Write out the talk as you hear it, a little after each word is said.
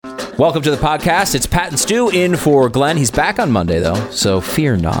Welcome to the podcast. It's Pat and Stu in for Glenn. He's back on Monday, though, so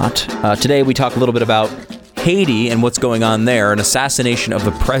fear not. Today we talk a little bit about Haiti and what's going on there, an assassination of the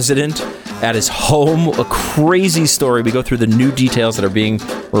president at his home, a crazy story. We go through the new details that are being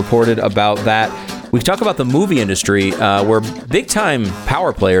reported about that. We talk about the movie industry, where big-time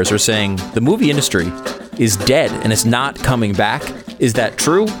power players are saying the movie industry is dead and it's not coming back. Is that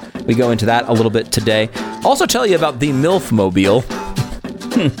true? We go into that a little bit today. Also tell you about the MILF Mobile,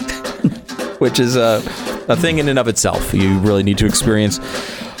 which is a thing in and of itself you really need to experience.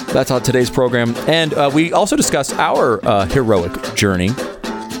 That's on today's program. And we also discuss our heroic journey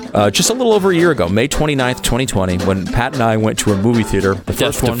just a little over a year ago, May 29th, 2020, when Pat and I went to a movie theater. The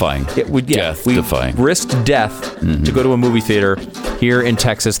first Death-defying. We risked death to go to a movie theater here in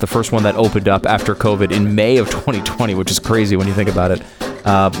Texas, the first one that opened up after COVID in May of 2020, which is crazy when you think about it.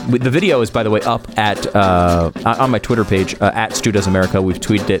 The video is, by the way, up at on my Twitter page, at Stu Does America. We've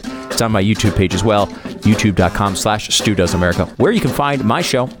tweeted it. It's on my YouTube page as well, youtube.com/Stu Does America, where you can find my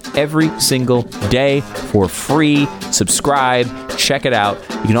show every single day for free. Subscribe, check it out.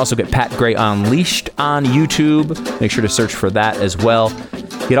 You can also get Pat Gray Unleashed on YouTube. Make sure to search for that as well.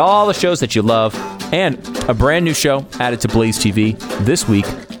 Get all the shows that you love, and a brand new show added to Blaze TV this week.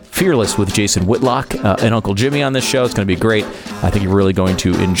 Fearless with Jason Whitlock and Uncle Jimmy on this show. It's going to be great. I think you're really going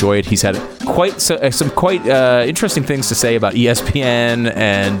to enjoy it. He's had some quite interesting things to say about ESPN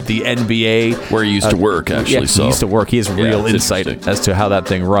and the NBA. Where he used to work, actually. Yeah, he used to work. He has real insight as to how that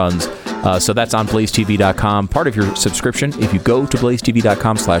thing runs. So that's on blazetv.com. Part of your subscription, if you go to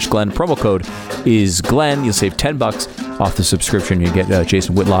blazetv.com/Glenn, promo code is Glenn. You'll save $10 off the subscription. You get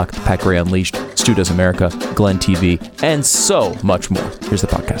Jason Whitlock, Pat Gray Unleashed, Stu Does America, Glenn TV, and so much more. Here's the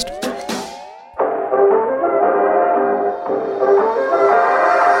podcast.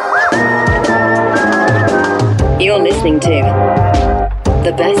 You're listening to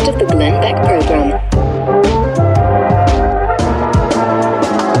the best of the Glenn Beck program.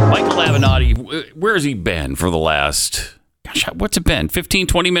 Michael Avenatti, where has he been for the last, what's it been, 15,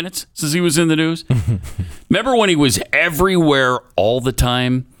 20 minutes since he was in the news? Remember when he was everywhere all the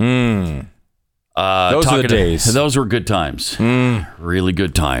time? Those are the days. Those were good times. Really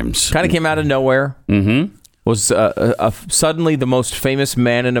good times. Kind of came out of nowhere. Was suddenly the most famous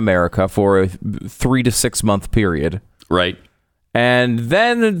man in America for a 3 to 6 month period. Right. And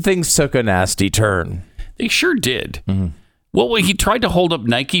then things took a nasty turn. They sure did. Well, he tried to hold up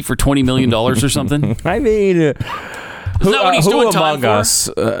Nike for $20 million or something. I mean, who among us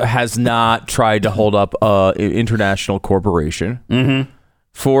has not tried to hold up an international corporation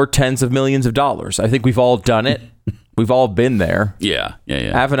for tens of millions of dollars? I think we've all done it. We've all been there. Yeah.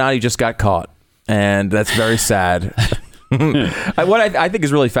 Avenatti just got caught, and that's very sad. What I think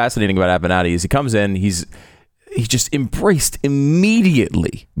is really fascinating about Avenatti is he comes in, he's just embraced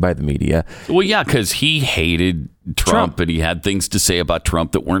immediately by the media. Well, yeah, because he hated Trump and he had things to say about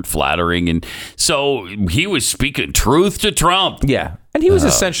Trump that weren't flattering. And so he was speaking truth to Trump. Yeah. And he was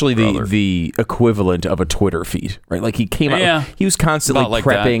essentially the equivalent of a Twitter feed, right? Like he came out, he was constantly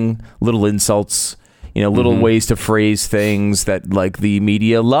prepping little insults, little ways to phrase things that like the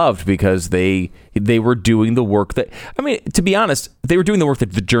media loved because they were doing the work that, I mean, to be honest, they were doing the work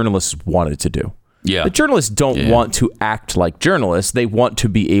that the journalists wanted to do. Yeah. The journalists don't want to act like journalists. They want to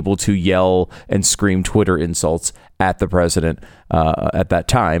be able to yell and scream Twitter insults at the president at that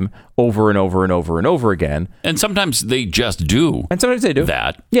time over and over and over and over again. And sometimes they just do. And sometimes they do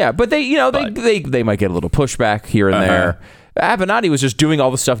that. Yeah, but they might get a little pushback here and there. Avenatti was just doing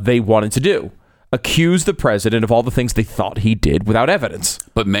all the stuff they wanted to do. Accuse the president of all the things they thought he did without evidence.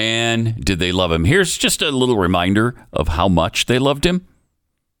 But man, did they love him. Here's just a little reminder of how much they loved him.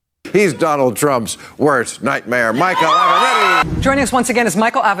 He's Donald Trump's worst nightmare, Michael Avenatti. Joining us once again is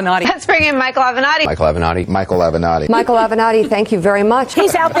Michael Avenatti. Let's bring in Michael Avenatti. Michael Avenatti. Michael Avenatti. Michael Avenatti, thank you very much.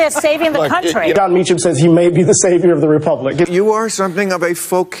 He's out there saving the country. Don Meacham says he may be the savior of the republic. You are something of a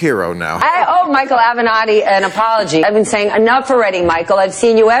folk hero now. I owe Michael Avenatti an apology. I've been saying enough already, Michael. I've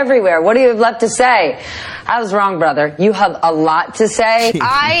seen you everywhere. What do you have left to say? I was wrong, brother. You have a lot to say.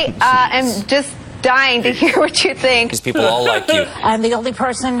 I am just dying to hear what you think. These people all like you. I'm the only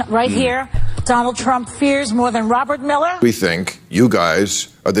person right here Donald Trump fears more than Robert Miller. We think you guys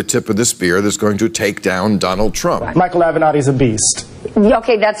are the tip of the spear that's going to take down Donald Trump. Michael Avenatti's a beast.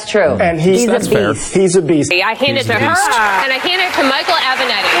 Okay, that's true. And he's a beast. He's a beast. I hand it to her, and I hand it to Michael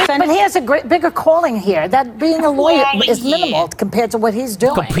Avenatti. But he has a bigger calling here. That being a lawyer is minimal compared to what he's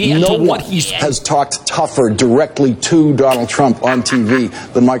doing. No one has talked tougher directly to Donald Trump on TV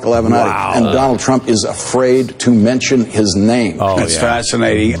than Michael Avenatti. Wow. And Donald Trump is afraid to mention his name. It's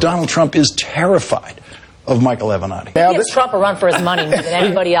fascinating. Donald Trump is terrified of Michael Avenatti. He gives Trump a run for his money more than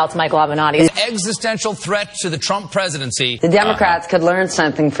anybody else, Michael Avenatti. Existential threat to the Trump presidency. The Democrats could learn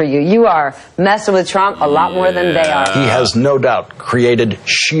something for you. You are messing with Trump a lot more than they are. He has no doubt created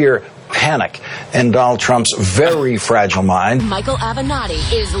sheer panic in Donald Trump's very fragile mind. Michael Avenatti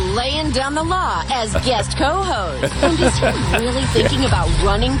is laying down the law as guest co-host. And is he really thinking about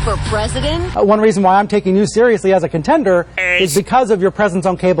running for president? One reason why I'm taking you seriously as a contender is because of your presence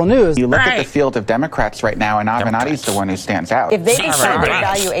on cable news. You look at the field of Democrats right now, and Avenatti's the one who stands out. If they decide to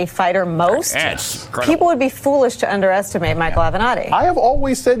value a fighter most, people would be foolish to underestimate Michael Avenatti. I have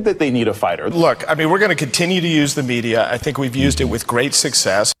always said that they need a fighter. Look, I mean, we're going to continue to use the media. I think we've used it with great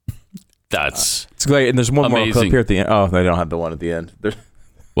success. That's it's great. And there's one amazing. more clip here at the end. Oh, they don't have the one at the end.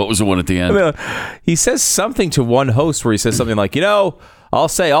 What was the one at the end? I mean, he says something to one host where he says something like, I'll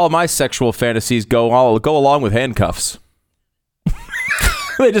say all my sexual fantasies go along with handcuffs.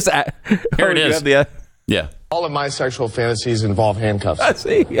 They just here it is. Yeah. All of my sexual fantasies involve handcuffs.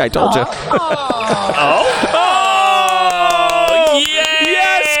 See, I told you.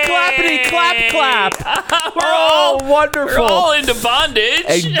 Yes, clappity, clap. We're all wonderful. We're all into bondage.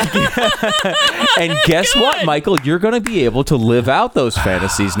 And guess what, Michael? You're going to be able to live out those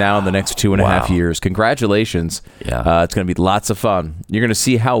fantasies now in the next 2.5 years. Congratulations. Yeah. It's going to be lots of fun. You're going to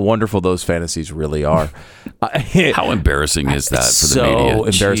see how wonderful those fantasies really are. How embarrassing is that for the media? So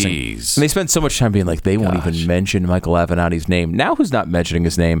embarrassing. Jeez. And they spend so much time being like, they won't even mention Michael Avenatti's name. Now who's not mentioning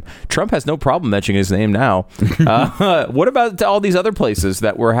his name? Trump has no problem mentioning his name now. What about all these other places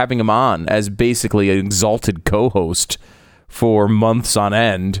that we're having him on as basically an exalted co-host for months on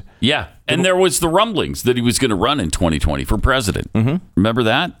end? Yeah. And there was the rumblings that he was going to run in 2020 for president. Mm-hmm. Remember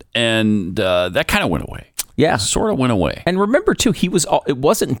that? And that kind of went away. Yeah. Sort of went away. And remember, too, it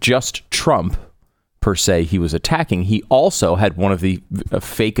wasn't just Trump, per se, he was attacking. He also had one of the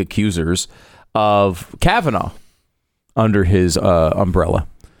fake accusers of Kavanaugh under his umbrella.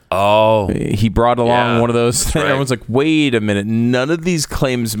 Oh. He brought along one of those. Right. Everyone's like, wait a minute. None of these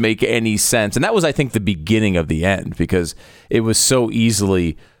claims make any sense. And that was, I think, the beginning of the end, because it was so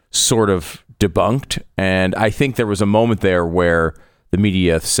easily sort of debunked. And I think there was a moment there where the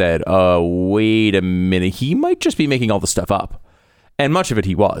media said, wait a minute. He might just be making all the stuff up. And much of it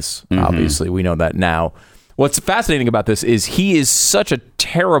he was. Mm-hmm. Obviously, we know that now. What's fascinating about this is he is such a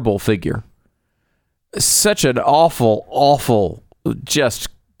terrible figure. Such an awful, just...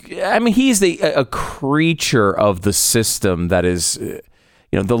 I mean, he's a creature of the system that is,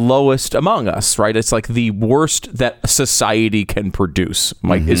 the lowest among us, right? It's like the worst that society can produce,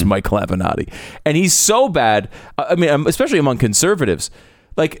 is Michael Avenatti. And he's so bad, I mean, especially among conservatives.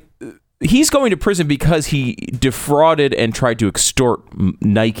 Like, he's going to prison because he defrauded and tried to extort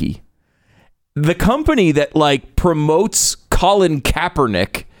Nike. The company that, promotes Colin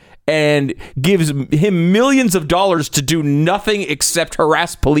Kaepernick and gives him millions of dollars to do nothing except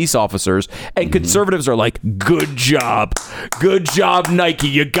harass police officers. And conservatives are like, good job, Nike,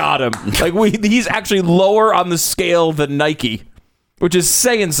 you got him. He's actually lower on the scale than Nike, which is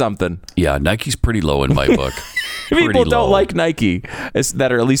saying something. Yeah, Nike's pretty low in my book. People don't like Nike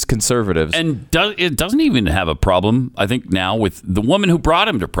that are at least conservatives. And it doesn't even have a problem, I think, now with the woman who brought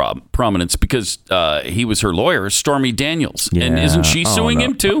him to prominence, because he was her lawyer, Stormy Daniels. Yeah. And isn't she suing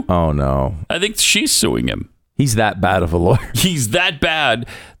him too? Oh, no. I think she's suing him. He's that bad of a lawyer. He's that bad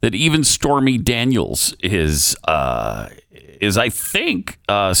that even Stormy Daniels is I think,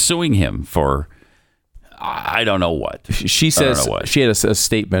 suing him for... I don't know what. She says she had a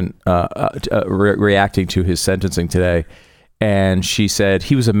statement reacting to his sentencing today, and she said,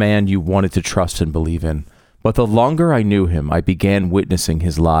 he was a man you wanted to trust and believe in. But the longer I knew him, I began witnessing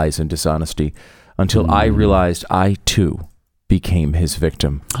his lies and dishonesty until I realized I, too, became his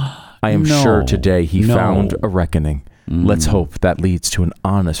victim. I am sure today he found a reckoning. Let's hope that leads to an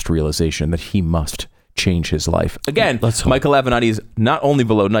honest realization that he must change his life. Again, Michael Avenatti is not only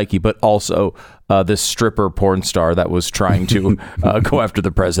below Nike, but also this stripper porn star that was trying to go after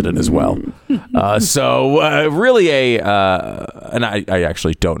the president as well. Really and I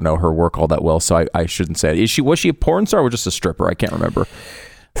actually don't know her work all that well, so I shouldn't say it. Was she a porn star or just a stripper? I can't remember.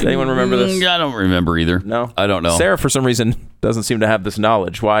 Does anyone remember this? I don't remember either. No? I don't know. Sarah, for some reason, doesn't seem to have this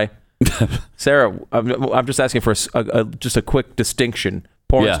knowledge. Why? Sarah, I'm just asking for just a quick distinction.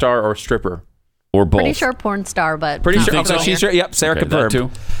 Porn star or stripper? Or both. Pretty sure porn star, but Pretty sure. think so? She's sure. Yep, Sarah confirmed. That too.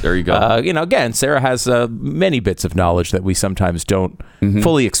 There you go. Again, Sarah has many bits of knowledge that we sometimes don't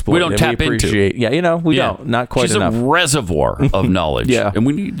fully exploit. We don't tap appreciate. into. Yeah, we don't. Not quite She's enough. She's a reservoir of knowledge. Yeah, and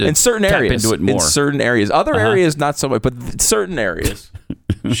we need to in certain tap areas. into it more. In certain areas, other areas not so much, but certain areas,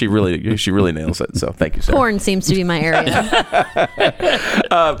 she really nails it. So thank you, Sarah. porn seems to be my area.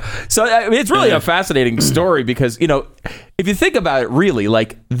 So I mean, it's really a fascinating story because if you think about it, really,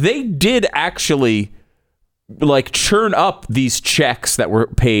 like they did actually like churn up these checks that were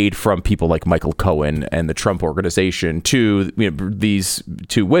paid from people like Michael Cohen and the Trump organization to these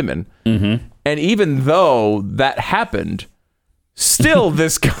two women. Mm-hmm. And even though that happened, still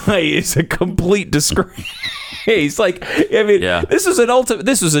this guy is a complete disgrace. Like, I mean, this is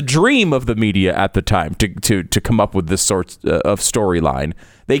this was a dream of the media at the time to come up with this sort of storyline.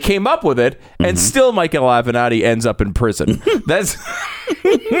 They came up with it, and still Michael Avenatti ends up in prison. That's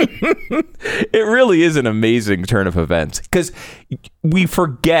it. Really is an amazing turn of events because we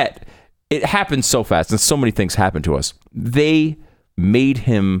forget it happened so fast, and so many things happened to us. They made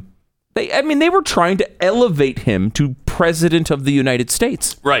him. They were trying to elevate him to president of the United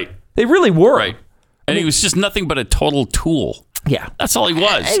States. Right. They really were. Right. And he was just nothing but a total tool. Yeah. That's all he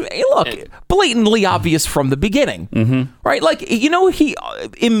was. Hey, look, blatantly obvious from the beginning. Mm-hmm. Right? Like, he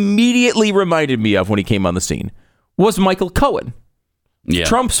immediately reminded me of when he came on the scene was Michael Cohen. Yeah.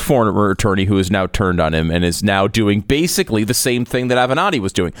 Trump's former attorney who has now turned on him and is now doing basically the same thing that Avenatti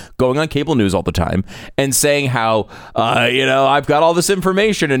was doing, going on cable news all the time and saying how, I've got all this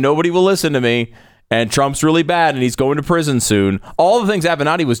information and nobody will listen to me. And Trump's really bad and he's going to prison soon. All the things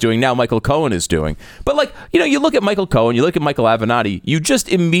Avenatti was doing, now Michael Cohen is doing. But you look at Michael Cohen, you look at Michael Avenatti, you just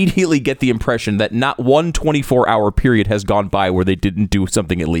immediately get the impression that not one 24-hour period has gone by where they didn't do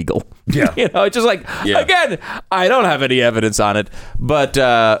something illegal. Yeah. It's just like, again, I don't have any evidence on it. But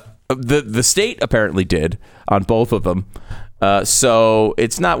the state apparently did on both of them. So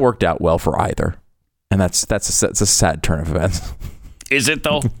it's not worked out well for either. And that's a sad turn of events. Is it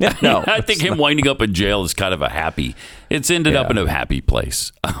though? No. I think him winding up in jail is kind of it's ended up in a happy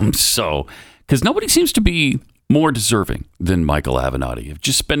place. Because nobody seems to be more deserving than Michael Avenatti of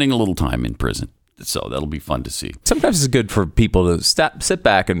just spending a little time in prison. So that'll be fun to see. Sometimes it's good for people to sit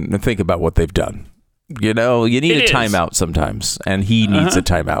back and think about what they've done. You need a timeout sometimes, and he needs a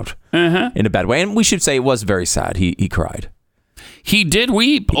timeout in a bad way. And we should say it was very sad. He cried. He did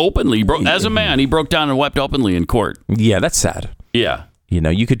weep openly. As a man, he broke down and wept openly in court. Yeah, that's sad. Yeah.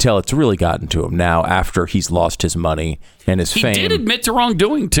 You could tell it's really gotten to him now after he's lost his money and his fame. He did admit to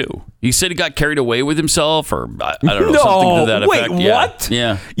wrongdoing, too. He said he got carried away with himself or, I don't know, something to that effect. Wait, what?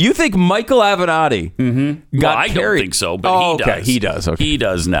 Yeah. You think Michael Avenatti got I carried? Don't think so, but he does. Okay, he does. Okay. He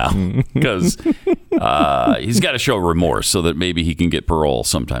does now because he's got to show remorse so that maybe he can get parole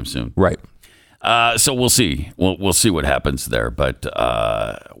sometime soon. Right. So we'll see. We'll see what happens there. But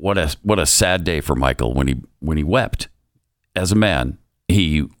what a sad day for Michael when he wept. As a man,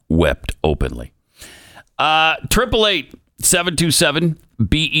 he wept openly.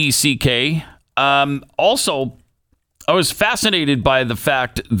 888-727-BECK. Also, I was fascinated by the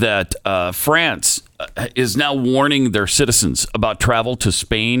fact that France is now warning their citizens about travel to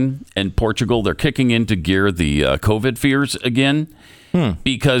Spain and Portugal. They're kicking into gear the COVID fears again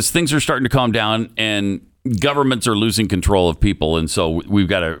because things are starting to calm down and governments are losing control of people, and so we've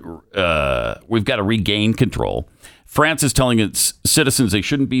got to regain control. France is telling its citizens they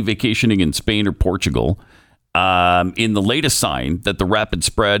shouldn't be vacationing in Spain or Portugal in the latest sign that the rapid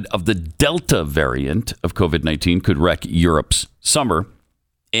spread of the Delta variant of COVID-19 could wreck Europe's summer.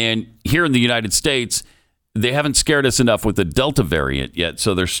 And here in the United States, they haven't scared us enough with the Delta variant yet,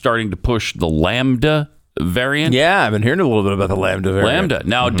 so they're starting to push the Lambda variant. Yeah, I've been hearing a little bit about the Lambda variant. Lambda.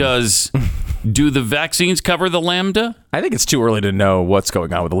 Now, do the vaccines cover the Lambda? I think it's too early to know what's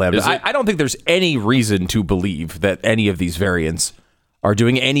going on with the Lambda. I don't think there's any reason to believe that any of these variants are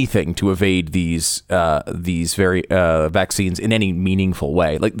doing anything to evade these very vaccines in any meaningful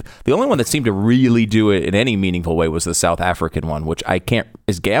way. Like the only one that seemed to really do it in any meaningful way was the South African one, which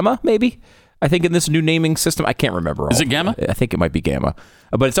is Gamma, maybe? I think in this new naming system, I can't remember. Is it Gamma? I think it might be Gamma,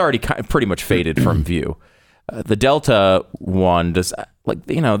 but it's already pretty much faded from view. The Delta one does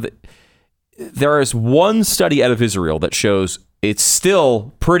there is one study out of Israel that shows it's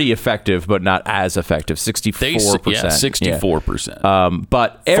still pretty effective, but not as effective. 64%. Yeah, 64%.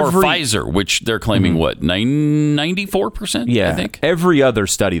 But for Pfizer, which they're claiming 94%? Yeah, I think every other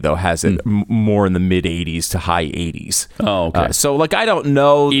study though has it more in the mid 80s to high 80s. Oh, okay. So I don't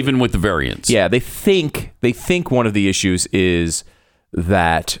know. Even with the variants. Yeah, they think one of the issues is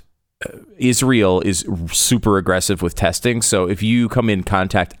that Israel is super aggressive with testing. So if you come in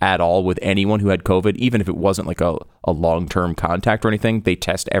contact at all with anyone who had COVID, even if it wasn't like a long-term contact or anything, they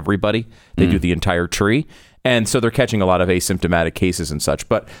test everybody. They do the entire tree. And so they're catching a lot of asymptomatic cases and such.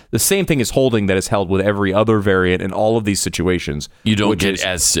 But the same thing is holding that is held with every other variant in all of these situations. You don't get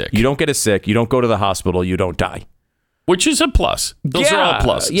as sick. You don't get as sick. You don't go to the hospital. You don't die. Which is a plus. Those are all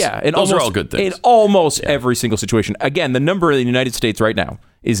pluses. Yeah. Those are all good things. In almost every single situation. Again, the number in the United States right now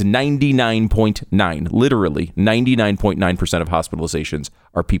is 99.9. Literally, 99.9% of hospitalizations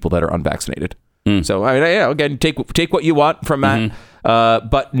are people that are unvaccinated. So, again, take what you want from that.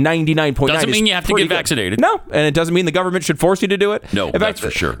 But 99.9 doesn't mean you have to get vaccinated. No, and it doesn't mean the government should force you to do it. No, in fact, that's for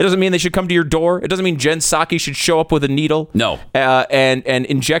sure. It doesn't mean they should come to your door. It doesn't mean Jen Psaki should show up with a needle. No, and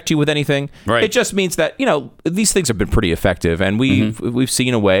inject you with anything. Right. It just means that these things have been pretty effective, and we've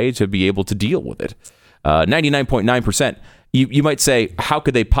seen a way to be able to deal with it. 99.9%. You might say, how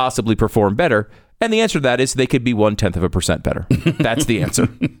could they possibly perform better? And the answer to that is they could be 0.1% better. That's the answer.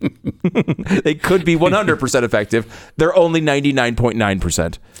 They could be 100% effective. They're only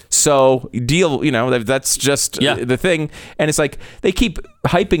 99.9%. So that's just the thing. And it's like they keep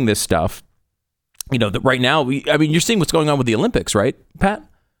hyping this stuff. Right now, you're seeing what's going on with the Olympics, right, Pat?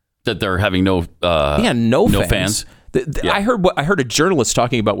 That they're having no fans. I heard a journalist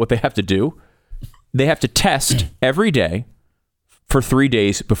talking about what they have to do. They have to test every day for 3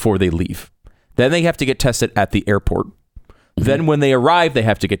 days before they leave. Then they have to get tested at the airport. Then when they arrive, they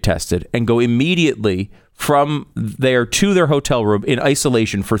have to get tested and go immediately from there to their hotel room in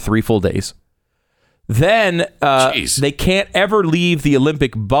isolation for 3 full days. Then they can't ever leave the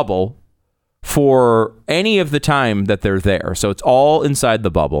Olympic bubble for any of the time that they're there. So it's all inside the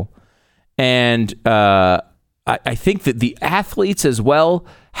bubble. And I think that the athletes as well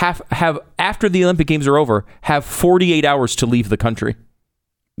have after the Olympic Games are over, have 48 hours to leave the country.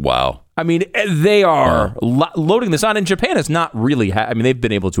 Wow. I mean, they are loading this on, and Japan has not really they've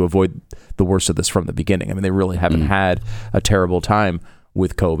been able to avoid the worst of this from the beginning. I mean, they really haven't had a terrible time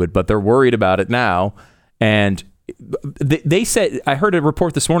with COVID, but they're worried about it now. And they said, I heard a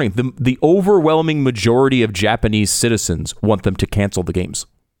report this morning, the overwhelming majority of Japanese citizens want them to cancel the games.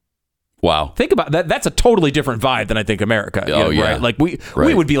 Wow. Think about that. That's a totally different vibe than I think America. Right? Like we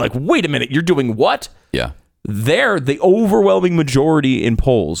would be like, wait a minute, you're doing what? Yeah. There, the overwhelming majority in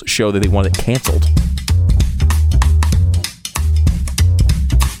polls show that they want it canceled.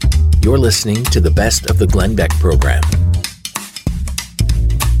 You're listening to the best of the Glenn Beck program.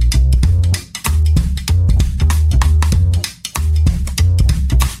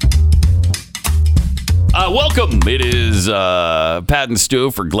 Welcome. It is Pat and Stu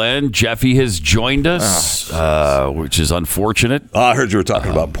for Glenn. Jeffy has joined us, which is unfortunate. I heard you were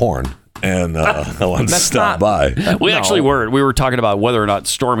talking about porn. And I wanted to stop by. We actually were. We were talking about whether or not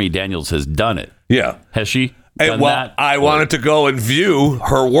Stormy Daniels has done it. Yeah. Has she done that? I wanted to go and view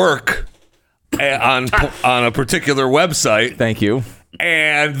her work on a particular website. Thank you.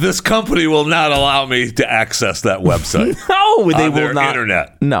 And this company will not allow me to access that website. No, they will not.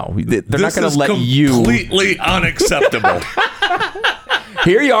 Internet. No, they're not going to let you. Completely unacceptable.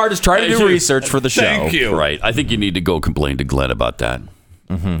 Here you are just trying to do research for the show. Thank you. Right. I think you need to go complain to Glenn about that.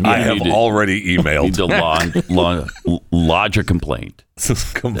 Mm-hmm. I have already emailed. You need to lodge a complaint. This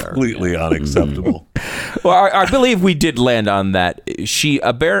is completely unacceptable. Well, I believe we did land on that. She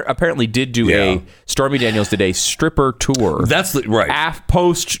apparently did do Stormy Daniels did a stripper tour. That's right.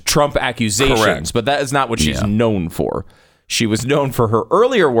 Post-Trump accusations, correct. But that is not what she's known for. She was known for her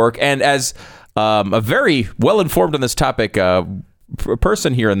earlier work, and as a very well-informed on this topic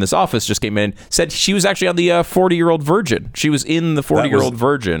person here in this office just came in, said she was actually on the 40-Year-Old Virgin. She was in the 40-Year-Old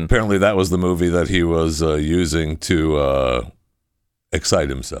Virgin. Apparently that was the movie that he was using to excite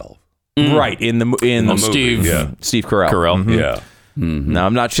himself. Right, in the movie. Steve Carell. Mm-hmm. Yeah. Mm-hmm. Now,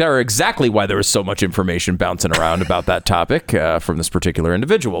 I'm not sure exactly why there was so much information bouncing around about that topic from this particular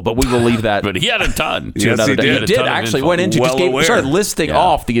individual, but we will leave that. But he had a ton. Yes, he did. He did actually went into started listing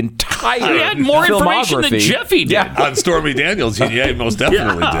off the entire. He had more information than Jeffy did. Yeah. On Stormy Daniels. He most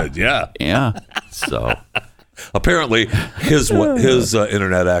definitely did. Yeah. Yeah. So. Apparently, his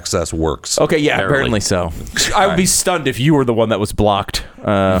internet access works. Okay, yeah, apparently so. I would be stunned if you were the one that was blocked.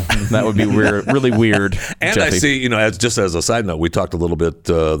 That would be weird, really weird. And Jeffy. I see, as a side note, we talked a little bit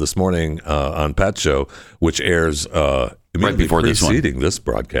this morning on Pat's show, which airs immediately before this one. preceding this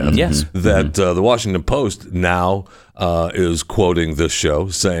broadcast, Yes. that the Washington Post now is quoting this show,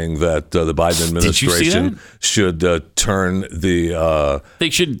 saying that the Biden administration should turn they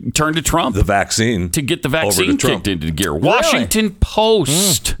should turn to Trump, the vaccine, to get the vaccine kicked into gear. Washington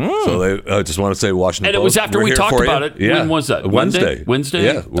Post. So I just want to say Washington And Post. it was after we talked about it. Yeah. When was that? Wednesday. Wednesday?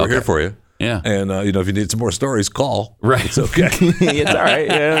 Yeah, we're here for you. Yeah. And, if you need some more stories, call. Right. It's okay. It's all right.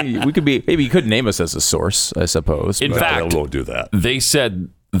 Yeah, we could be. Maybe you could name us as a source, I suppose. In fact, I won't do that. They said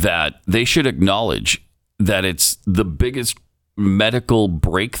that they should acknowledge that it's the biggest medical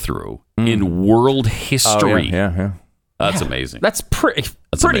breakthrough in world history. Yeah. That's amazing. That's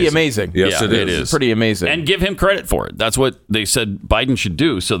pretty amazing. Yes, it is. Pretty amazing. And give him credit for it. That's what they said Biden should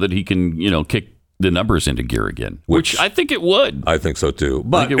do so that he can, kick the numbers into gear again, which I think it would. I think so too.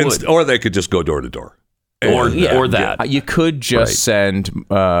 But or they could just go door to door. Or that. You could just send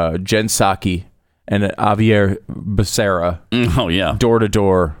Jen Psaki and Javier Becerra door to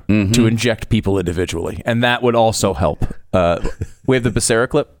door to inject people individually. And that would also help. We have the Becerra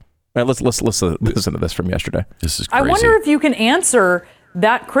clip. All right, let's listen to this from yesterday. This is crazy. I wonder if you can answer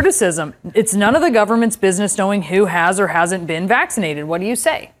that criticism. It's none of the government's business knowing who has or hasn't been vaccinated. What do you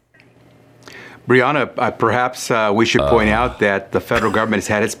say? Brianna, perhaps we should point out that the federal government has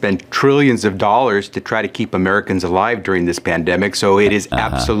had to spend trillions of dollars to try to keep Americans alive during this pandemic. So it is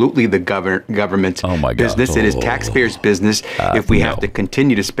absolutely the government's business. It is taxpayers' business if we have to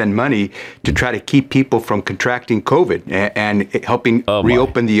continue to spend money to try to keep people from contracting COVID and helping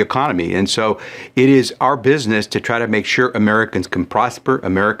reopen the economy. And so it is our business to try to make sure Americans can prosper,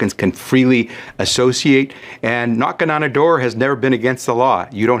 Americans can freely associate, and knocking on a door has never been against the law.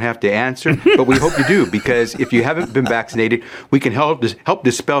 You don't have to answer, but we hope you do, because if you haven't been vaccinated, we can help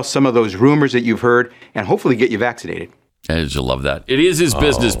dispel some of those rumors that you've heard and hopefully get you vaccinated. I just love that. It is his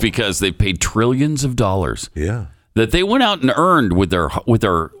business because they paid trillions of dollars. Yeah. That they went out and earned with their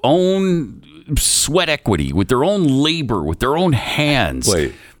own sweat equity, with their own labor, with their own hands.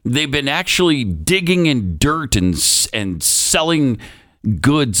 Wait. They've been actually digging in dirt and selling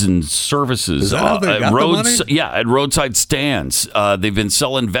goods and services. Is that how they got the money? Yeah, at roadside stands. They've been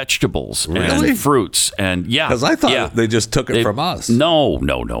selling vegetables and fruits. And because I thought they just took it from us. No.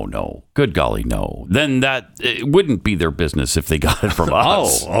 Good golly, no. Then it wouldn't be their business if they got it from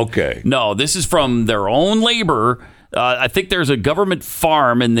us. Oh, okay. No, this is from their own labor. I think there's a government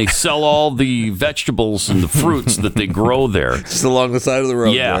farm, and they sell all the vegetables and the fruits that they grow there. Just along the side of the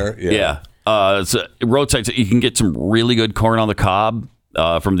road there. Yeah. It's a roadside. You can get some really good corn on the cob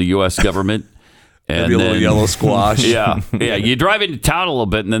from the U.S. government. And maybe a little yellow squash. Yeah. You drive into town a little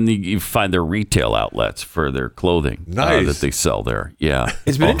bit, and then you find their retail outlets for their clothing that they sell there. Yeah.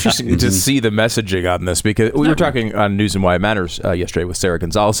 It's been interesting to see the messaging on this, because we were talking on News and Why It Matters yesterday with Sarah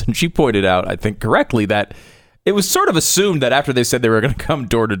Gonzalez, and she pointed out, I think correctly, that it was sort of assumed that after they said they were going to come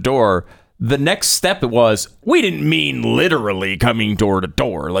door to door, the next step was, we didn't mean literally coming door to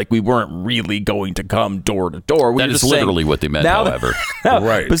door. Like, we weren't really going to come door to door. That is literally what they meant, however.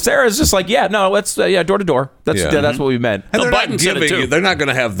 Right. But Sarah's just like, let's door to door. That's what we meant. And Biden said it too. They're not going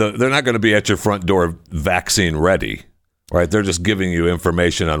to have they're not going to be at your front door vaccine ready. Right, they're just giving you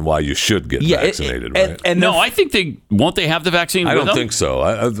information on why you should get vaccinated. Right? And no, I think they have the vaccine. I don't think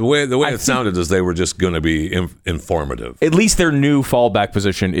so. The way it sounded is they were just going to be informative. At least their new fallback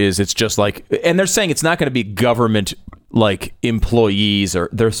position is it's just like, and they're saying it's not going to be government like employees, or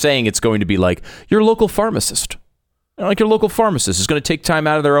they're saying it's going to be like your local pharmacist. Like your local pharmacist is going to take time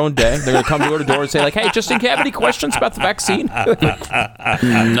out of their own day. They're going to come door to door and say, like, hey, just think you have any questions about the vaccine? No.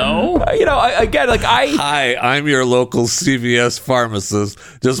 Hi, I'm your local CVS pharmacist.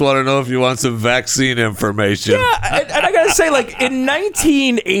 Just want to know if you want some vaccine information. Yeah, and I got to say, like, in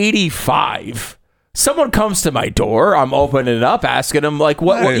 1985, someone comes to my door. I'm opening it up, asking them, like,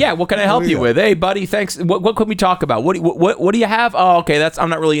 what can I help you with? Hey, buddy, thanks. What can we talk about? What do you have? Oh, okay,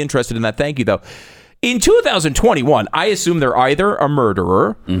 I'm not really interested in that. Thank you, though. In 2021, I assume they're either a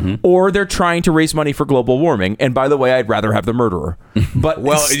murderer or they're trying to raise money for global warming. And by the way, I'd rather have the murderer. But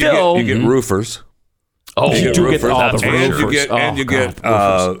still, you get roofers. Oh, you do get all the roofers. And you get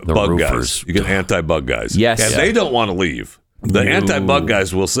bug guys. You get anti-bug guys. Yes. And they don't want to leave. The anti-bug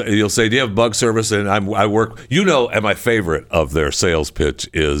guys will say, you'll say, do you have bug service? And I work, and my favorite of their sales pitch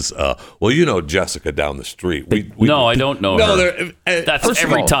is, Jessica down the street. I don't know her. That's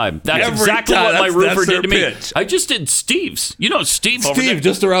every time. That's exactly what my roofer did to me. Pitch. I just did Steve's. You know Steve over there? Steve,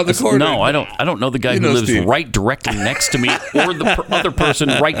 just around the corner. No, I don't know the guy who lives right directly next to me, or the other person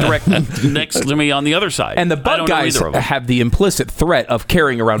right next to me on the other side. And the bug guys have the implicit threat of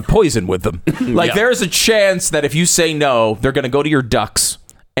carrying around poison with them. Like, there's a chance that if you say no, they're going to go to your ducts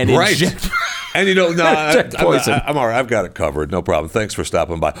and inject. And you don't know. I'm all right. I've got it covered. No problem. Thanks for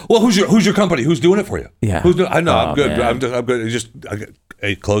stopping by. Well, who's your company? Who's doing it for you? Yeah. I know. I'm good. Man. I'm good.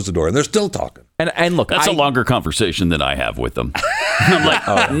 I close the door, and they're still talking. And look, that's a longer conversation than I have with them. I'm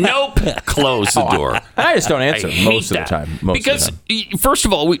like, nope, close the door. I just don't answer most of the time. First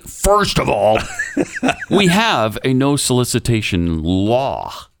of all, we have a no solicitation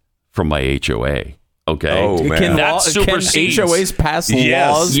law from my HOA. Okay. Oh, man. Can HOAs pass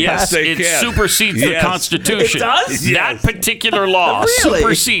laws? Yes, it supersedes the Constitution. It does? That particular law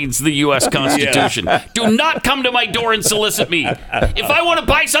supersedes the U.S. Constitution. Do not come to my door and solicit me. If I want to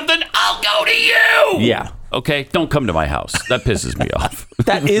buy something, I'll go to you. Yeah. Okay, don't come to my house. That pisses me off.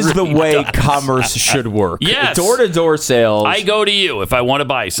 That is the way commerce should work. Yes. Door-to-door sales. I go to you if I want to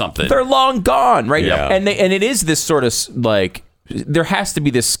buy something. They're long gone, right? Yeah. And it is this sort of like, there has to be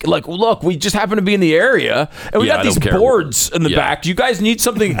this, like, look, we just happen to be in the area, and we got these boards in the back. Do you guys need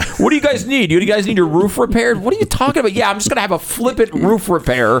something? What do you guys need? Do you guys need your roof repaired? What are you talking about? Yeah, I'm just going to have a flippant roof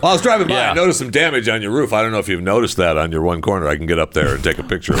repair. Well, I was driving by. I noticed some damage on your roof. I don't know if you've noticed that on your one corner. I can get up there and take a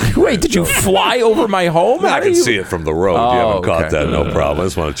picture of it. Wait, did you fly over my home? I can see it from the road. You haven't caught that. No problem. I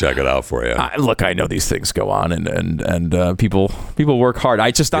just want to check it out for you. Look, I know these things go on, and people work hard.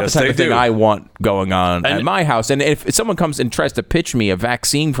 I just not the type of thing I want going on at my house. And if someone comes and tries to pitch me a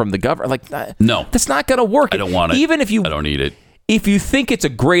vaccine from the government, like, no, that's not going to work. I don't want it. Even if I don't need it. If you think it's a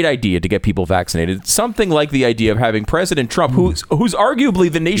great idea to get people vaccinated, something like the idea of having President Trump, who's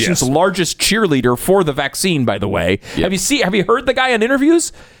arguably the nation's largest cheerleader for the vaccine, by the way. Yep. Have you heard the guy on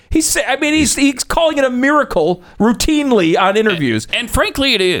interviews? He's calling it a miracle routinely on interviews. And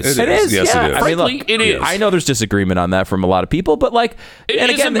frankly, it is. It is. Yes, yeah. it is. Frankly, it is. I know there's disagreement on that from a lot of people, but like, it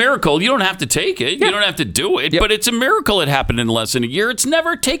is a miracle. You don't have to take it. Yeah. You don't have to do it. But it's a miracle it happened in less than a year. It's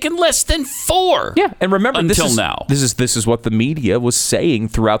never taken less than 4. Yeah, and remember, until now, this is what the media was saying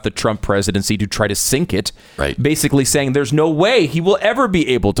throughout the Trump presidency to try to sink it. Right. Basically saying there's no way he will ever be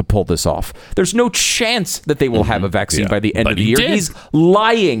able to pull this off. There's no chance that they will have a vaccine by the end of the year. He's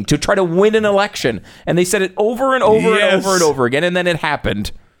lying to try to win an election, and they said it over and over and over and over again, and then it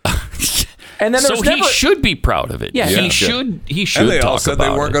happened. And then he should be proud of it. Yeah, he should. He should. And they all talk said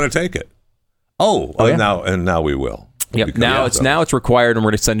about they weren't going to take it. Now we will. Yep. Now it's required, and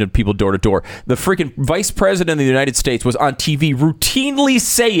we're going to send people door to door. The freaking vice president of the United States was on TV routinely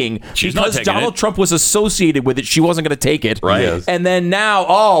saying because Donald Trump was associated with it, she wasn't going to take it. Right. Yes. And then now,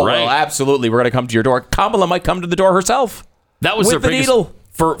 well, absolutely, we're going to come to your door. Kamala might come to the door herself. That was with their the biggest needle.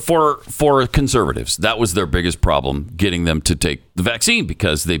 For conservatives. That was their biggest problem, getting them to take the vaccine,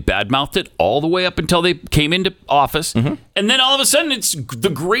 because they badmouthed it all the way up until they came into office. And then all of a sudden, it's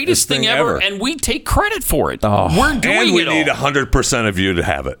the greatest thing ever, and we take credit for it. We're doing and we it need all. 100% of you to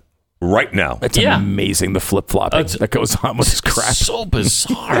have it right now. It's amazing, the flip-flopping that goes on with this crap. So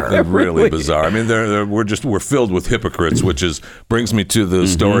bizarre. Really bizarre. I mean, we're filled with hypocrites, which brings me to the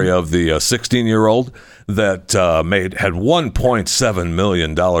story of the 16-year-old that had $1.7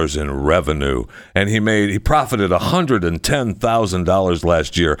 million in revenue, and he profited $110,000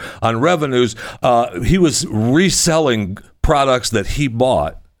 last year on revenues. He was reselling products that he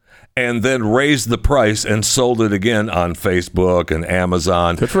bought, and then raised the price and sold it again on Facebook and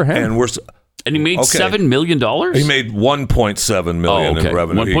Amazon. Good for him. And he made $7 million? He made $1.7 million in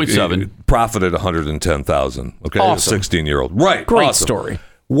revenue. 1.7. He profited $110,000. Okay, awesome. 16-year-old. Right. Great awesome. story.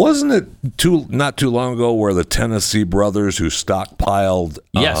 Wasn't it not too long ago where the Tennessee brothers who stockpiled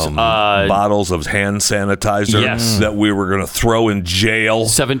bottles of hand sanitizer that we were going to throw in jail?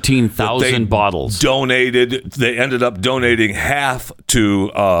 17,000 bottles. They ended up donating half to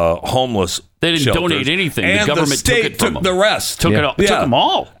homeless They didn't shelters. Donate anything. And the government the state took it from took them. the rest. Took them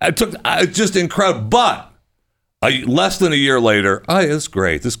all. It's just incredible. But less than a year later, it's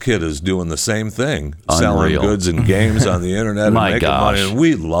great. This kid is doing the same thing, selling goods and games on the internet and making money, and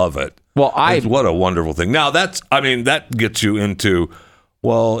we love it. Well, what a wonderful thing. Now that gets you into,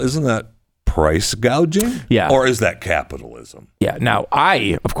 well, isn't that price gouging? Yeah. Or is that capitalism? Yeah. Now,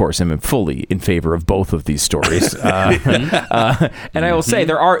 I, of course, am fully in favor of both of these stories. And I will say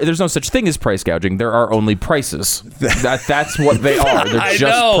there's no such thing as price gouging. There are only prices. That's what they are. They're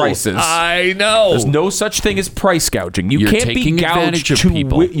just prices. I know. There's no such thing as price gouging. You're taking advantage of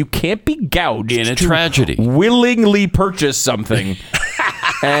people. You can't be gouged in a tragedy. Willingly purchase something.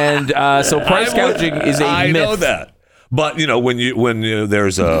 And so price gouging is a myth. I know that. But when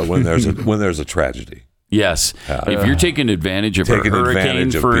there's a tragedy. Yes. If you're taking advantage of a hurricane,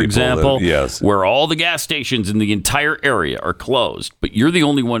 for example, where all the gas stations in the entire area are closed, but you're the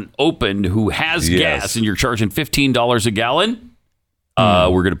only one open who has gas and you're charging $15 a gallon,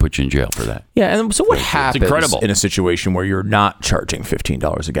 we're going to put you in jail for that. Yeah, and so what happens incredible. in a situation where you're not charging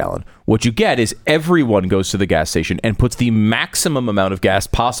 $15 a gallon? What you get is everyone goes to the gas station and puts the maximum amount of gas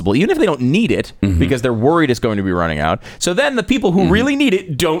possible, even if they don't need it, because they're worried it's going to be running out. So then the people who really need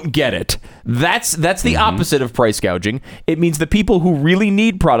it don't get it. That's the opposite of price gouging. It means the people who really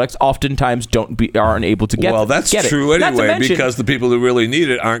need products oftentimes aren't able to get it. Well, that's true anyway, because the people who really need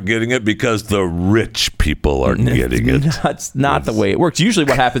it aren't getting it because the rich people are getting it. That's not the way it works. Usually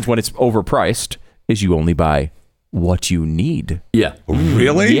what happens when it's overpriced is you only buy what you need. Yeah.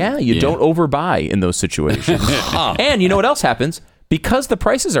 Really? Yeah, you don't overbuy in those situations. And you know what else happens? Because the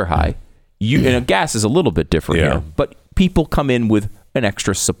prices are high, and gas is a little bit different here, but people come in with an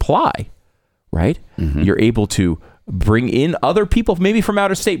extra supply, right? You're able to bring in other people, maybe from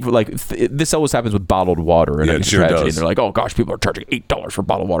outer state. Like this always happens with bottled water. And it sure does. And they're like, oh gosh, people are charging $8 for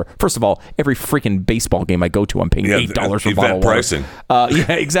bottled water. First of all, every freaking baseball game I go to, I'm paying $8 for bottled pricing. water.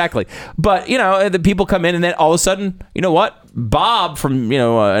 Yeah, exactly. But the people come in, and then all of a sudden, you know what? Bob from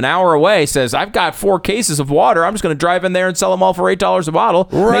an hour away says, I've got 4 cases of water. I'm just going to drive in there and sell them all for $8 a bottle,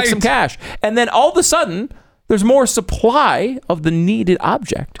 make some cash. And then all of a sudden, there's more supply of the needed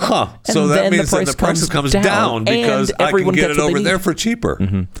object. So that means that the price comes down because I can get it over there for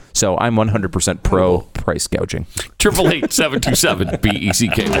cheaper. So I'm 100% pro price gouging.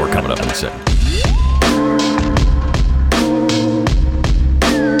 888-727-BECK. More coming up in a second.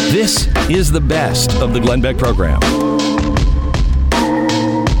 This is the best of the Glenn Beck program.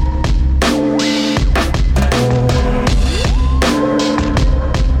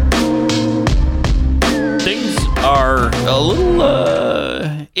 Are a little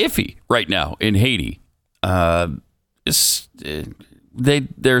iffy right now in Haiti. They're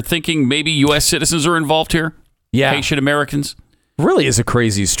thinking maybe U.S. citizens are involved here. Yeah, Haitian Americans. Really is a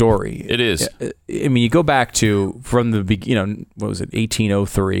crazy story. It is. I mean, you go back to from the what was it,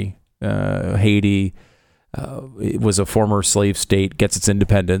 1803? Haiti. It was a former slave state, gets its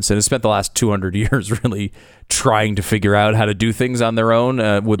independence, and has spent the last 200 years really trying to figure out how to do things on their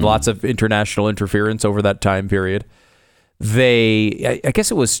own with lots of international interference over that time period. I guess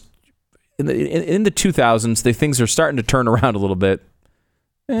it was in the 2000s, things are starting to turn around a little bit.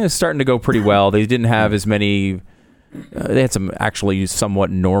 It's starting to go pretty well. They didn't have as many... they had some actually somewhat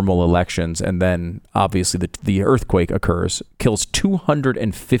normal elections, and then obviously the earthquake occurs, kills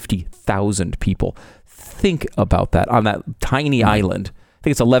 250,000 people. Think about that on that tiny island. I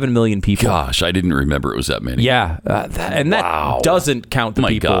think it's 11 million people. Gosh, I didn't remember it was that many. Yeah, that doesn't count the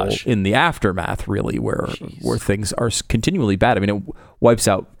people in the aftermath, really, where things are continually bad. I mean, it wipes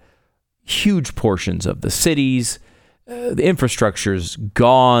out huge portions of the cities. The infrastructure's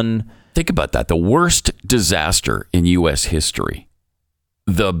gone. Think about that. The worst disaster in U.S. history,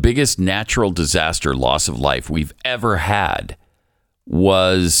 the biggest natural disaster, loss of life we've ever had,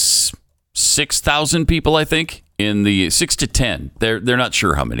 was 6,000 people, I think, in the 6 to 10. They're not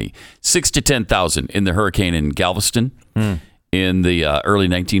sure how many. 6 to 10,000 in the hurricane in Galveston in the early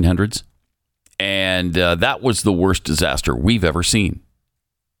 1900s. And that was the worst disaster we've ever seen.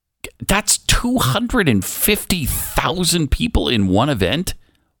 That's 250,000 people in one event.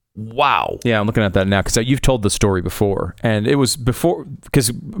 Wow. Yeah, I'm looking at that now because you've told the story before, and it was before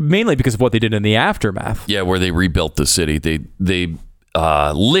mainly because of what they did in the aftermath. Yeah, where they rebuilt the city. They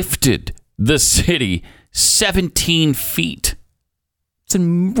lifted the city 17 feet. It's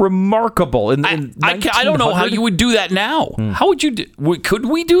remarkable. I don't know how you would do that now. How would you could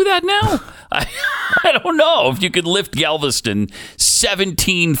we do that now? I don't know if you could lift Galveston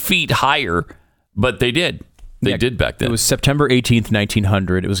 17 feet higher, but they did. They did back then. It was September 18th,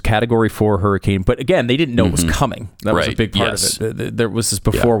 1900. It was a Category 4 hurricane. But again, they didn't know it was coming. That was a big part of it. There was this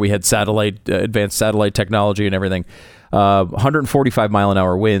before we had advanced satellite technology and everything.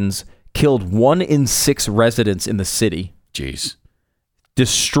 145-mile-an-hour winds killed 1 in 6 residents in the city. Jeez.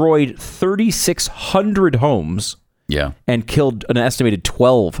 Destroyed 3,600 homes. Yeah. And killed an estimated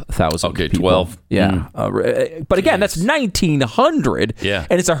 12,000 people. 12. Yeah. But again, that's 1900. Yeah.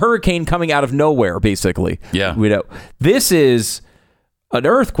 And it's a hurricane coming out of nowhere, basically. Yeah. This is an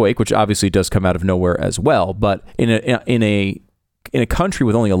earthquake, which obviously does come out of nowhere as well. But in a country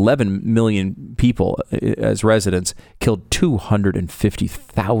with only 11 million people as residents, killed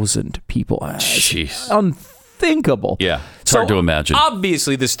 250,000 people. Jeez. Unthinkable. Yeah. It's hard to imagine.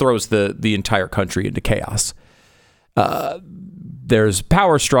 Obviously, this throws the entire country into chaos. There's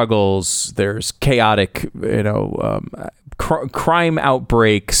power struggles. There's chaotic, crime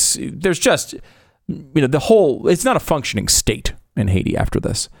outbreaks. There's just, it's not a functioning state in Haiti after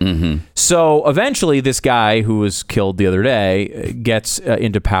this. So eventually this guy who was killed the other day gets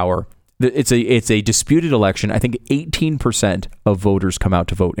into power. It's a disputed election. I think 18% of voters come out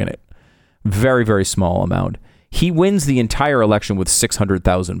to vote in it. Very, very small amount. He wins the entire election with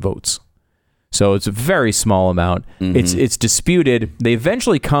 600,000 votes. So it's a very small amount. It's disputed. They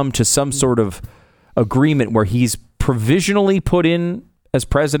eventually come to some sort of agreement where he's provisionally put in as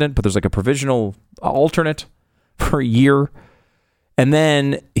president, but there's like a provisional alternate for a year. And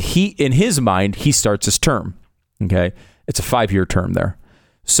then in his mind, he starts his term. Okay. It's a 5-year term there.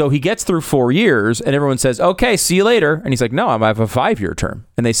 So he gets through 4 years and everyone says, okay, see you later. And he's like, no, I have a 5-year term.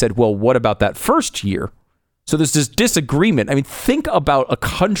 And they said, well, what about that first year? So there's this disagreement. I mean, think about a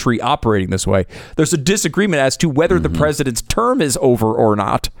country operating this way. There's a disagreement as to whether the president's term is over or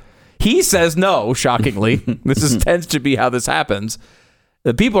not. He says no, shockingly. Tends to be how this happens.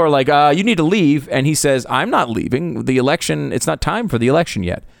 The people are like, you need to leave. And he says, I'm not leaving. The election, it's not time for the election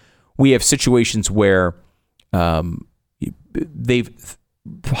yet. We have situations where they've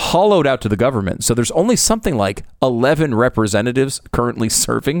hollowed out to the government. So there's only something like 11 representatives currently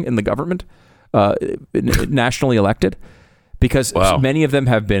serving in the government. Nationally elected, because many of them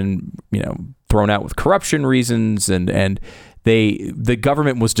have been, thrown out with corruption reasons, and the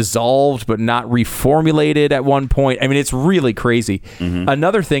government was dissolved but not reformulated at one point. I mean, it's really crazy.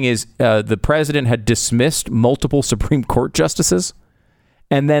 Another thing is the president had dismissed multiple Supreme Court justices,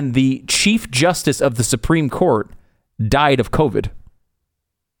 and then the Chief Justice of the Supreme Court died of COVID.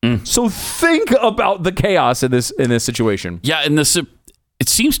 So think about the chaos in this situation. Yeah, and it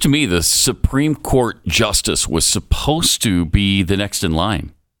seems to me the Supreme Court justice was supposed to be the next in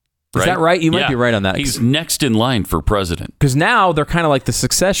line. Right? Is that right? You might be right on that. He's next in line for president. Because now they're kind of like the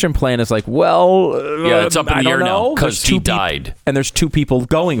succession plan is like, well, it's up in the air now because he died. And there's 2 people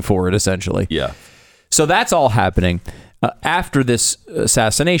going for it, essentially. Yeah. So that's all happening after this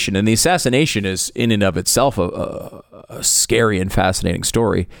assassination. And the assassination is in and of itself a scary and fascinating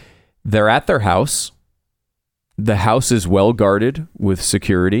story. They're at their house. The house is well guarded with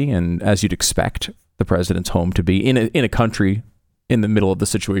security, and as you'd expect the president's home to be in a country in the middle of the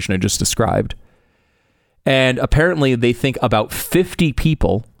situation I just described. And apparently they think about 50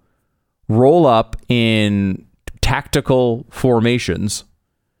 people roll up in tactical formations.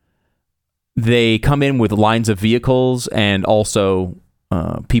 They come in with lines of vehicles and also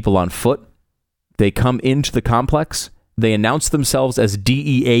people on foot. They come into the complex. They announce themselves as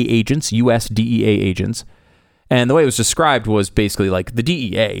DEA agents, U.S. DEA agents. And the way it was described was basically like the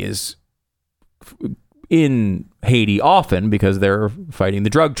DEA is in Haiti often because they're fighting the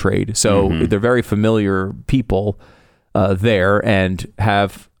drug trade. So they're very familiar people there and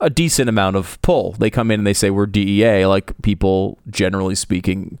have a decent amount of pull. They come in and they say, we're DEA. Like, people, generally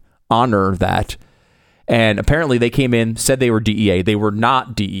speaking, honor that. And apparently they came in, said they were DEA. They were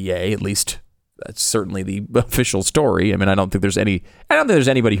not DEA, at least that's certainly the official story. I mean, I don't think there's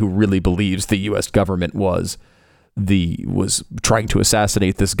anybody who really believes the U.S. government was trying to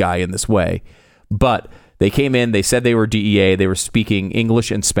assassinate this guy in this way. But they came in, they said they were DEA, they were speaking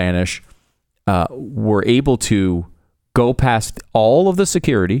English and Spanish, were able to go past all of the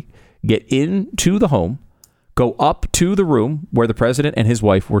security, get into the home, go up to the room where the president and his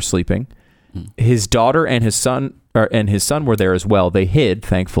wife were sleeping. His daughter and his son were there as well. They hid,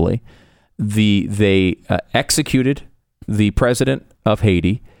 thankfully. They executed the president of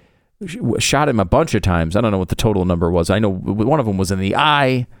Haiti, shot him a bunch of times. I don't know what the total number was. I know one of them was in the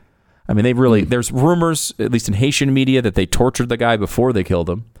eye. I mean, there's rumors, at least in Haitian media, that they tortured the guy before they killed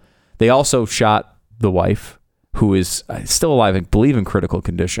him. They also shot the wife, who is still alive, I believe in critical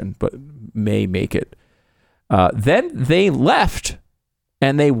condition, but may make it. Then they left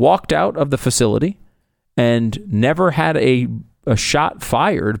and they walked out of the facility and never had a shot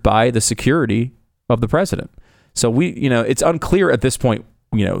fired by the security of the president. So it's unclear at this point.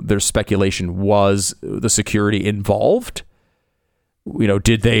 There's speculation, was the security involved?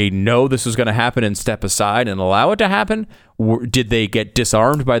 Did they know this was going to happen and step aside and allow it to happen? Or did they get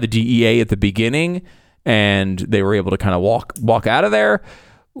disarmed by the DEA at the beginning and they were able to kind of walk out of there?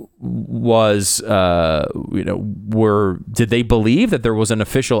 Did they believe that there was an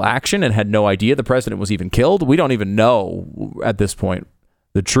official action and had no idea the president was even killed? We don't even know at this point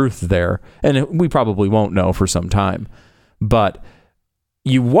the truth there. And we probably won't know for some time. But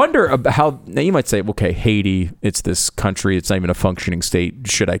you wonder about how, now you might say, okay, Haiti, it's this country, it's not even a functioning state.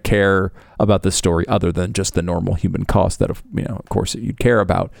 Should I care about this story other than just the normal human cost that, of course, you'd care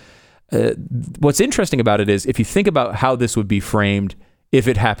about? What's interesting about it is if you think about how this would be framed if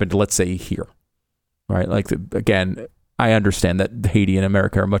it happened, let's say, here, right? Again, I understand that Haiti and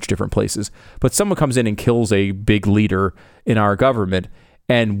America are much different places, but someone comes in and kills a big leader in our government,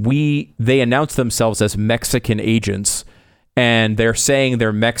 and they announce themselves as Mexican agents and they're saying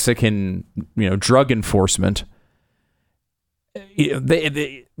they're Mexican, drug enforcement.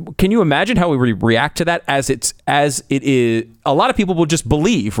 Can you imagine how we react to that as it is? A lot of people will just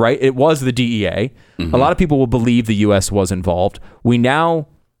believe, right? It was the DEA. A lot of people will believe the U.S. was involved. We now,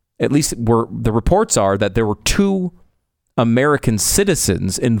 at least the reports are that there were 2 American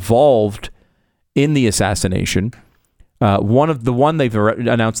citizens involved in the assassination. One they've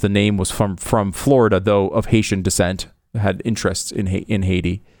announced the name was from Florida, though of Haitian descent, had interests in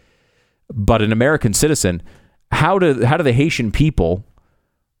Haiti, but an American citizen. How do the Haitian people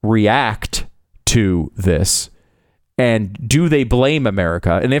react to this? And do they blame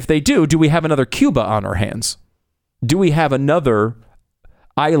America? And if they do we have another Cuba on our hands? Do we have another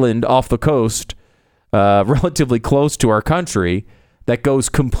island off the coast, relatively close to our country, that goes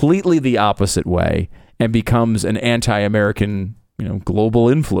completely the opposite way and becomes an anti-American, global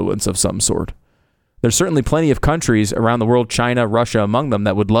influence of some sort? There's certainly plenty of countries around the world, China, Russia among them,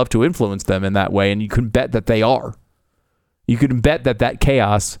 that would love to influence them in that way, and you can bet that they are. You can bet that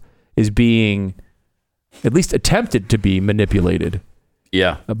chaos is being at least attempted to be manipulated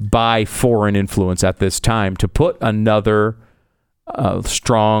by foreign influence at this time to put another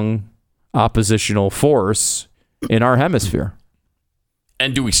strong oppositional force in our hemisphere.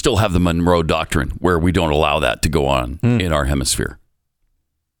 And do we still have the Monroe Doctrine where we don't allow that to go on in our hemisphere?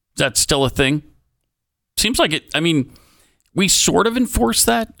 Is that still a thing? Seems like it. I mean, we sort of enforce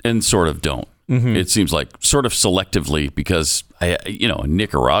that and sort of don't. It seems like sort of selectively because, in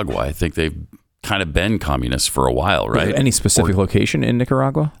Nicaragua, I think they've kind of been communists for a while, right? Any specific location in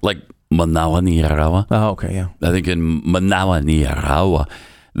Nicaragua? Like Managua, Nicaragua. Oh, okay, yeah. I think in Managua, Nicaragua,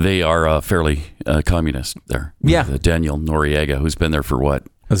 they are fairly communist there. Yeah. Daniel Noriega, who's been there for what?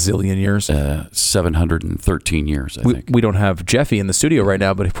 A zillion years. 713 years, I think. We don't have Jeffy in the studio right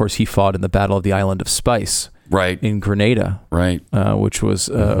now, but of course he fought in the Battle of the Island of Spice. Right. In Grenada. Right. Which was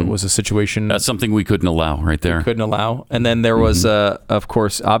a situation. That's something we couldn't allow right there. Couldn't allow. And then there was, of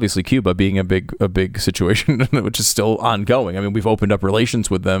course, obviously Cuba being a big situation, which is still ongoing. I mean, we've opened up relations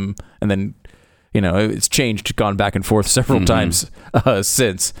with them, and then, it's changed, gone back and forth several times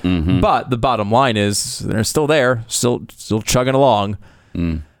since. But the bottom line is they're still there, still chugging along.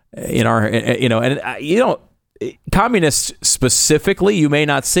 In our, communists specifically, you may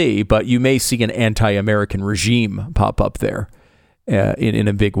not see, but you may see an anti-American regime pop up there in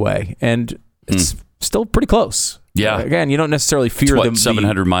a big way, and it's still pretty close. Yeah. Again, you don't necessarily fear them.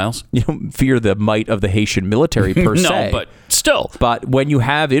 700 miles. You don't fear the might of the Haitian military per se. No, but still. But when you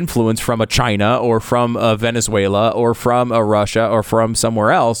have influence from a China or from a Venezuela or from a Russia or from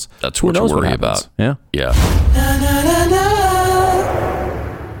somewhere else, that's what you worry about. Yeah. Yeah.